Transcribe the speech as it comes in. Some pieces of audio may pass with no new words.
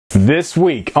This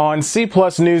week on C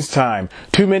Plus News Time,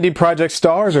 two Mindy Project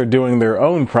stars are doing their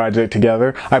own project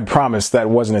together. I promise that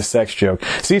wasn't a sex joke.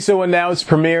 Seeso announced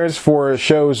premieres for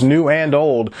shows new and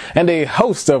old, and a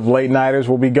host of late-nighters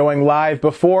will be going live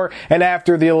before and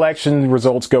after the election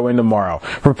results go in tomorrow.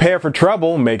 Prepare for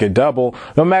trouble, make it double.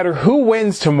 No matter who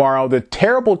wins tomorrow, the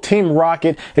terrible Team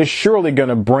Rocket is surely going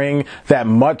to bring that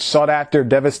much sought-after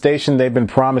devastation they've been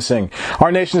promising.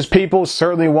 Our nation's people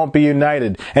certainly won't be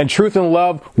united, and truth and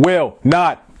love will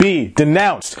not be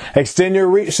denounced. Extend your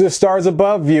reach to the stars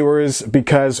above, viewers,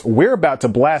 because we're about to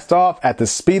blast off at the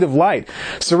speed of light.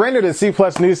 Surrender to C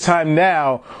Plus News Time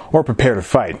now, or prepare to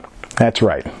fight. That's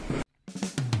right.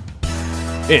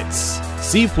 It's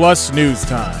C Plus News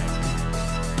Time.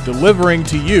 Delivering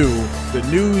to you the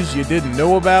news you didn't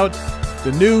know about,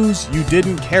 the news you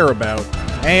didn't care about,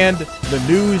 and the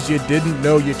news you didn't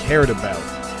know you cared about.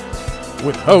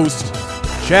 With host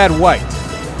Chad White.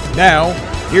 Now,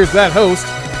 here's that host,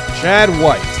 Chad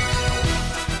White.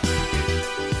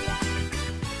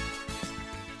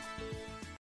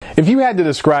 If you had to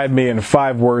describe me in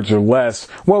 5 words or less,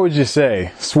 what would you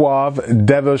say? Suave,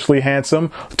 devilishly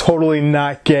handsome, totally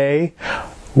not gay?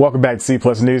 Welcome back to C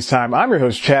Plus News Time. I'm your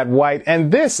host, Chad White, and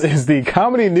this is the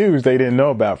comedy news they didn't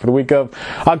know about for the week of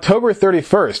October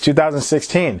 31st,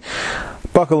 2016.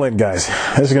 Buckle in, guys.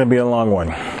 This is going to be a long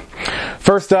one.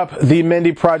 First up, the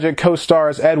Mindy Project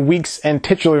co-stars Ed Weeks and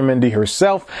titular Mindy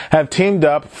herself have teamed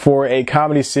up for a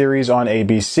comedy series on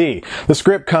ABC. The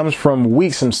script comes from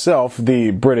Weeks himself, the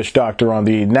British doctor on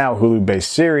the now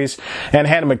Hulu-based series, and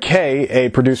Hannah McKay, a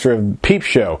producer of Peep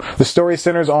Show. The story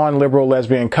centers on liberal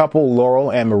lesbian couple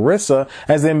Laurel and Marissa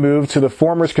as they move to the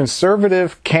former's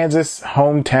conservative Kansas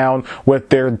hometown with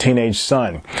their teenage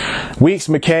son. Weeks,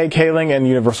 McKay, Kaling, and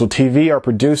Universal TV are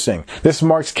producing. This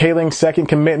marks Kaling's second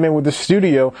commitment with the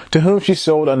studio, to whom she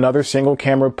sold another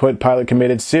single-camera pilot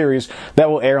committed series that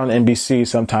will air on NBC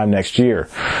sometime next year.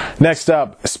 Next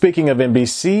up, speaking of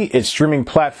NBC, its streaming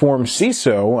platform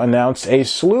Seeso announced a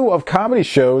slew of comedy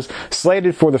shows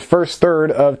slated for the first third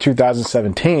of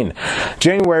 2017.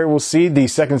 January will see the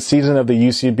second season of the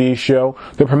UCB show,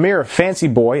 the premiere of Fancy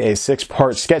Boy, a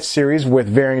 6-part sketch series with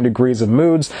varying degrees of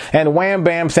moods, and Wham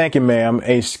Bam Thank You Ma'am,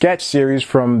 a sketch series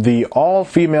from the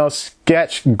all-female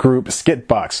sketch group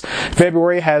Skitbox.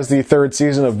 February has the third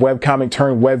season of webcomic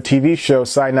turned web TV show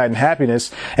Side Night and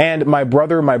Happiness, and My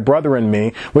Brother and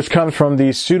Me, which comes from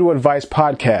the Pseudo Advice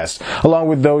podcast. Along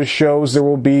with those shows, there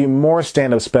will be more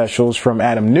stand-up specials from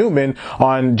Adam Newman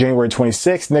on January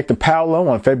 26th, Nick DiPaolo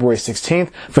on February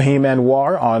 16th, Fahim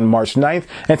Anwar on March 9th,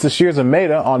 and Sashir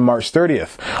Zameda on March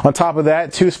 30th. On top of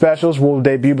that, 2 specials will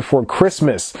debut before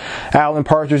Christmas. Alan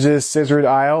Partridge's Scissored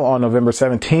Isle on November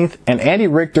 17th, and Andy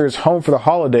Richter's Home for the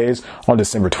Holidays on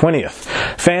December 20th.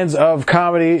 Fans of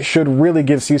comedy should really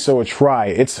give Seeso a try.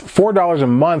 It's $4 a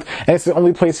month, and it's the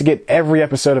only place to get every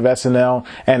episode of SNL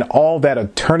and all that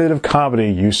alternative comedy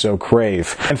you so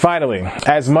crave. And finally,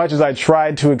 as much as I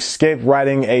tried to escape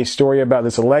writing a story about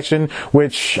this election,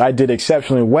 which I did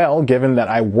exceptionally well given that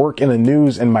I work in the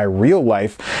news in my real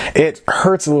life, it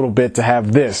hurts a little bit to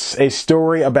have this, a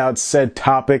story about said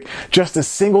topic, just a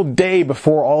single day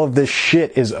before all of this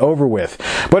shit is over with.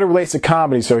 But it relates to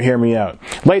comedy, so hear me out.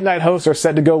 Late night hosts are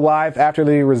set to go live after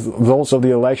the results of the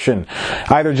election.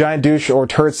 Either Giant Douche or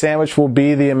Turd Sandwich will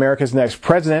be the America's Next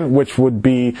President, which would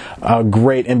be a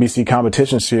great NBC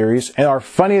competition series, and our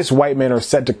funniest white men are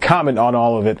set to comment on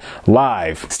all of it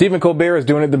live. Stephen Colbert is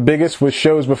doing it the biggest with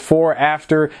shows before,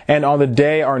 after, and on the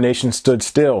day our nation stood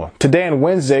still. Today and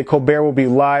Wednesday, Colbert will be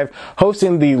live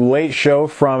hosting the Late Show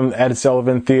from Ed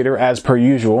Sullivan Theater as per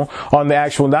usual. On the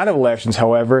actual night of elections,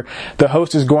 however, the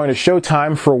host is going to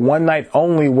Showtime for one night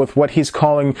only with what he's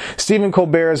calling Stephen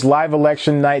Colbert's Live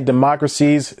Election Night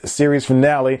Democracies series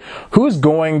finale. Who's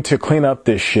going to clean up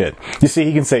this shit? You see,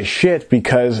 he can say shit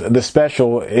because the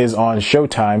special is on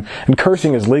Showtime and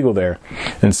cursing is legal there.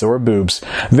 And so are boobs.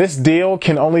 This deal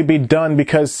can only be done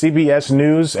because CBS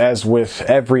News, as with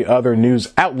every other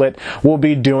news outlet, will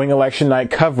be doing election night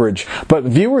coverage. But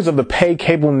viewers of the pay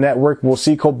cable network will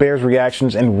see Colbert's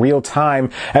reactions in real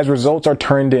time as results are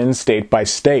turned in state by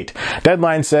state.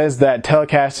 Deadline says that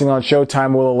telecasting on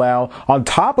Showtime will allow, on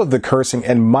top of the cursing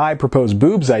and my proposed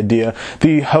boobs idea,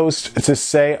 the host to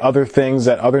say other things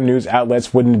that other news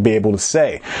outlets wouldn't be able to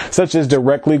say, such as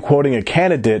directly quoting a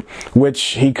candidate, which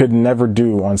he could never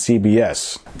do on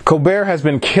CBS. Colbert has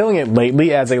been killing it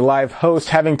lately as a live host,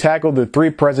 having tackled the 3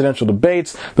 presidential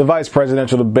debates, the vice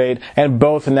presidential debate, and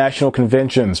both national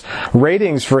conventions.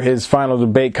 Ratings for his final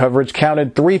debate coverage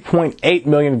counted 3.8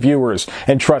 million viewers,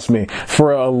 and trust me,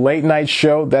 for a late night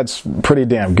show, that's pretty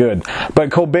damn good.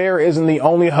 But Colbert isn't the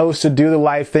only host to do the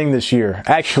live thing this year.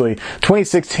 Actually,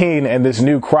 2016 and this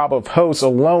new crop of hosts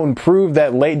alone proved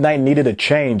that late night needed a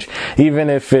change, even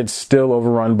if it's still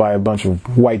overrun by a bunch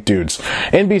of white dudes.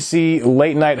 NBC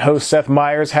late night host Seth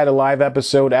Meyers had a live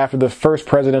episode after the first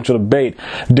presidential debate.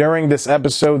 During this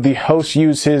episode, the host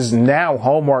used his now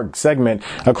hallmark segment,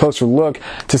 A Closer Look,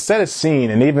 to set a scene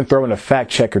and even throw in a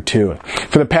fact check or two.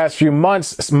 For the past few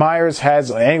months, Myers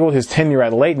has angled his tenure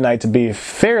at late night to be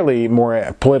fairly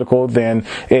more political than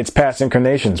its past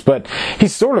incarnations, but he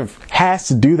sort of has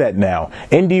to do that now.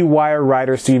 IndieWire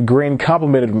writer Steve Green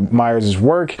complimented Myers'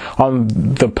 work on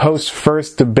the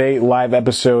post-first debate live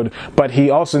episode, but he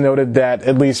also noted that,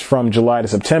 at least from July to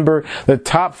September, the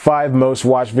top 5 most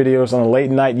watched videos on the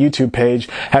late night YouTube page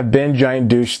have been Giant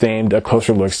Douche-themed A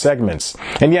Closer Look segments.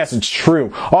 And yes, it's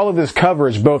true. All of this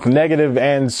coverage, both negative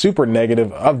and super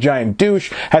negative, of Giant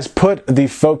Douche has put the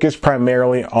focus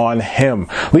primarily on him,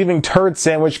 leaving Turd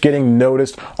Sandwich getting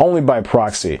noticed only by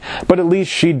proxy. But at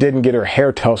least she didn't get her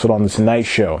hair tousled on The Tonight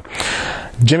Show.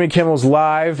 Jimmy Kimmel's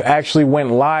Live actually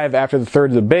went live after the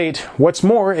third debate. What's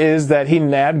more is that he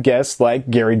nabbed guests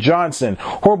like Gary Johnson,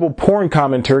 horrible porn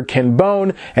commentator Ken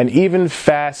Bone, and even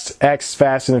Fast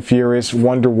and Furious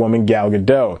Wonder Woman Gal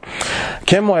Gadot.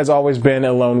 Kimmel has always been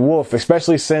a lone wolf,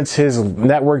 especially since his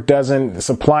network doesn't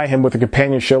supply him with a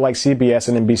companion show like CBS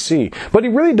and NBC. But he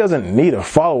really doesn't need a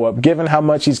follow-up, given how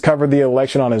much he's covered the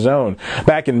election on his own.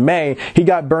 Back in May, he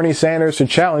got Bernie Sanders to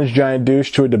challenge Giant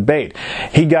Douche to a debate.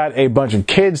 He got a bunch of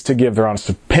kids to give their honest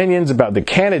opinions about the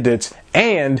candidates,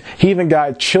 and he even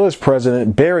got Chili's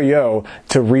president Barry O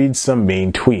to read some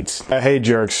mean tweets. Hey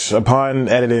jerks, upon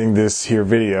editing this here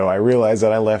video, I realized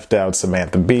that I left out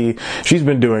Samantha Bee. She's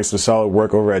been doing some solid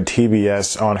work over at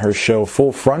TBS on her show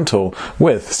Full Frontal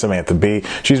with Samantha Bee.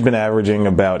 She's been averaging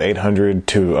about 800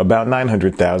 to about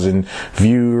 900,000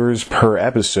 viewers per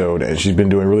episode, and she's been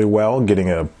doing really well, getting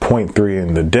a 0.3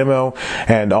 in the demo,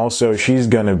 and also she's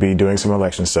going to be doing some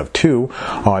election stuff too.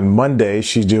 On Monday,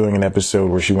 she's doing an episode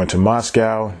where she went to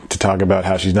Moscow to talk about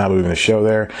how she's not moving the show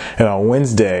there. And on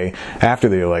Wednesday, after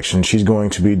the election, she's going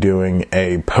to be doing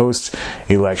a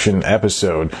post-election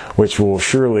episode, which will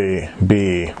surely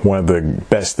be one of the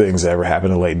best things that ever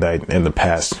happened to late night in the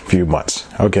past few months.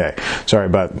 Okay, sorry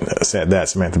about that,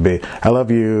 Samantha B. I love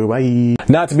you. Bye.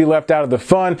 Not to be left out of the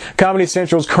fun, Comedy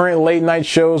Central's current late night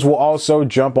shows will also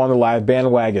jump on the live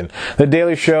bandwagon. The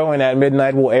Daily Show and At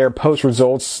Midnight will air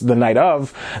post-results the night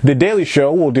of. The Daily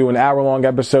Show will do an hour-long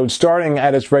episode starting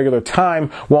at its regular time,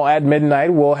 while At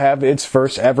Midnight will have its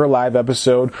first ever live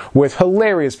episode with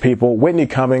hilarious people Whitney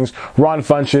Cummings, Ron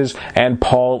Funches, and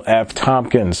Paul F.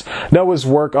 Tompkins. Noah's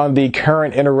work on the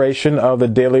current iteration of The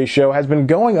Daily Show has been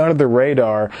going under the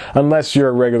radar unless you're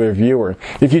a regular viewer.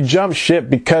 If you jump ship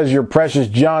because your precious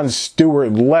Jon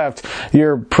Stewart left,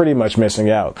 you're pretty much missing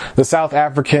out. The South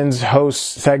Africans host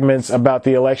segments about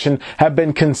the election have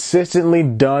been consistently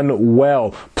done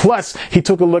well. Plus, he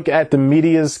took a look at the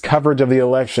media's coverage of the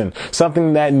election,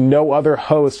 something that no other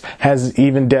host has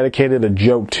even dedicated a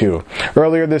joke to.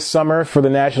 Earlier this summer, for the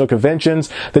national conventions,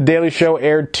 The Daily Show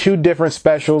aired 2 different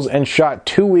specials and shot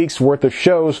 2 weeks worth of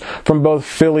shows from both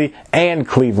Philly and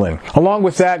Cleveland. Along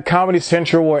with that, Comedy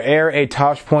Central will air a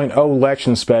Tosh.0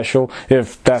 election special,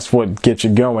 if that's what gets you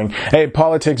going, a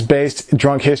politics-based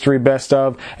drunk history best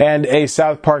of, and a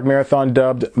South Park marathon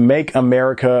dubbed Make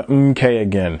America MK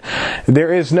Again.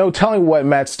 There is no telling what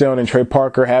Matt Stone and Trey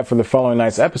Parker have for the following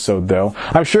night's episode, though.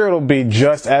 I'm sure it'll be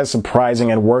just as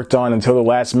surprising and worked on until the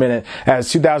last minute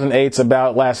as 2008's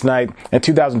About Last Night and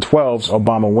 2012's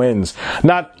Obama Wins.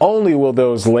 Not only will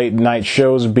those late night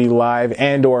shows be live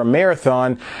and or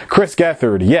marathon, Chris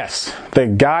Gethard, yes, the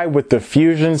guy with the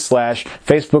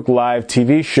Fusion/Facebook Live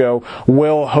TV show,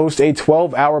 will host a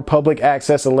 12-hour public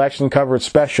access election coverage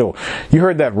special. You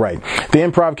heard that right. The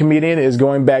improv comedian is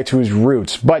going back to his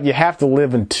roots, but you have to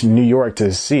live in New York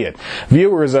to see it.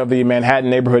 Viewers of the Manhattan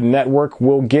Neighborhood Network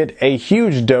will get a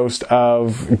huge dose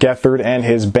of Gethard and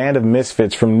his band of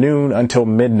misfits from noon until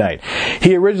midnight.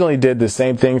 He originally did the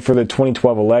same thing for the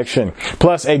 2012 election.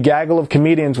 Plus, a gaggle of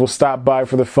comedians will stop by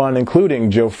for the fun,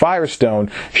 including Joe Firestone,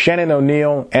 Shannon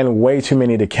O'Neill, and way too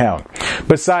many to count.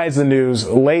 Besides the news,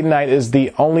 late night is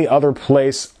the only other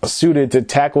place suited to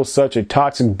tackle such a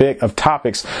toxic bit of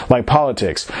topics like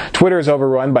politics. Twitter is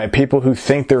overrun by people who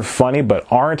think they're funny but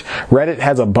aren't. Reddit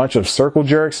has a bunch of circle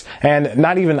jerks. works, and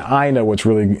not even I know what's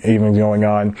really even going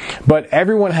on. But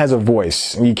everyone has a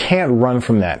voice, and you can't run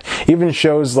from that. Even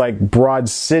shows like Broad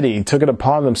City took it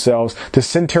upon themselves to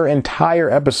center entire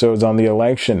episodes on the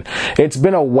election. It's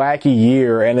been a wacky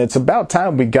year, and it's about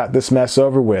time we got this mess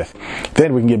over with.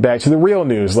 Then we can get back to the real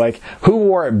news, like who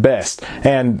wore it best,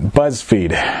 and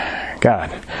BuzzFeed.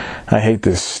 God, I hate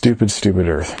this stupid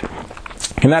Earth.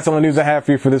 And that's all the news I have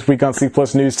for you for this week on C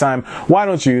Plus News Time. Why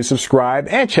don't you subscribe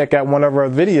and check out one of our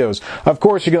videos? Of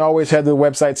course, you can always head to the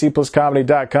website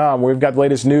cpluscomedy.com, where we've got the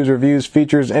latest news, reviews,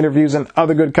 features, interviews, and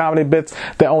other good comedy bits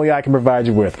that only I can provide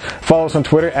you with. Follow us on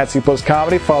Twitter at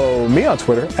cpluscomedy. Follow me on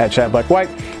Twitter at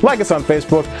ChadBlackWhite. Like us on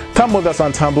Facebook. Tumble with us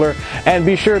on Tumblr. And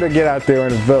be sure to get out there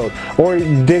and vote, or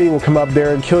Diddy will come up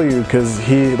there and kill you because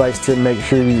he likes to make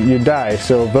sure you die.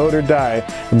 So vote or die,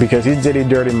 because he's Diddy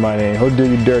dirty money. He'll do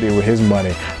you dirty with his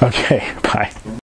money. Okay, bye.